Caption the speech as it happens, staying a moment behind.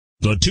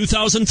The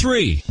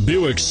 2003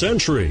 Buick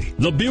Century.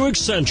 The Buick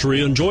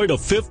Century enjoyed a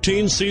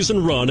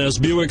 15-season run as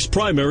Buick's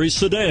primary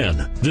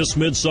sedan. This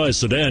midsize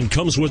sedan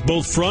comes with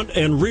both front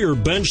and rear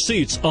bench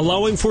seats,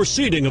 allowing for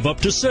seating of up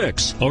to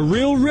 6, a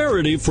real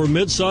rarity for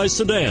midsize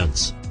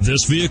sedans.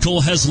 This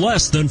vehicle has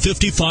less than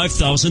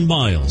 55,000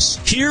 miles.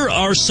 Here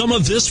are some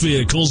of this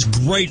vehicle's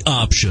great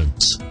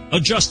options: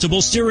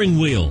 adjustable steering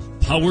wheel,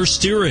 power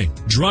steering,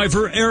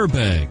 driver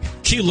airbag,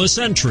 keyless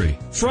entry,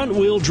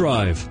 front-wheel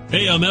drive,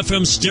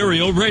 AM/FM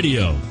stereo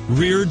radio,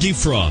 rear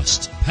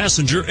defrost,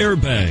 passenger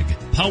airbag,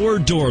 power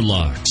door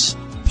locks,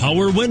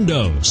 power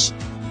windows.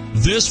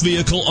 This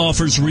vehicle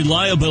offers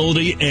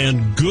reliability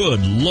and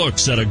good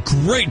looks at a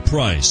great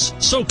price.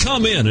 So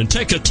come in and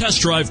take a test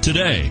drive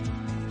today.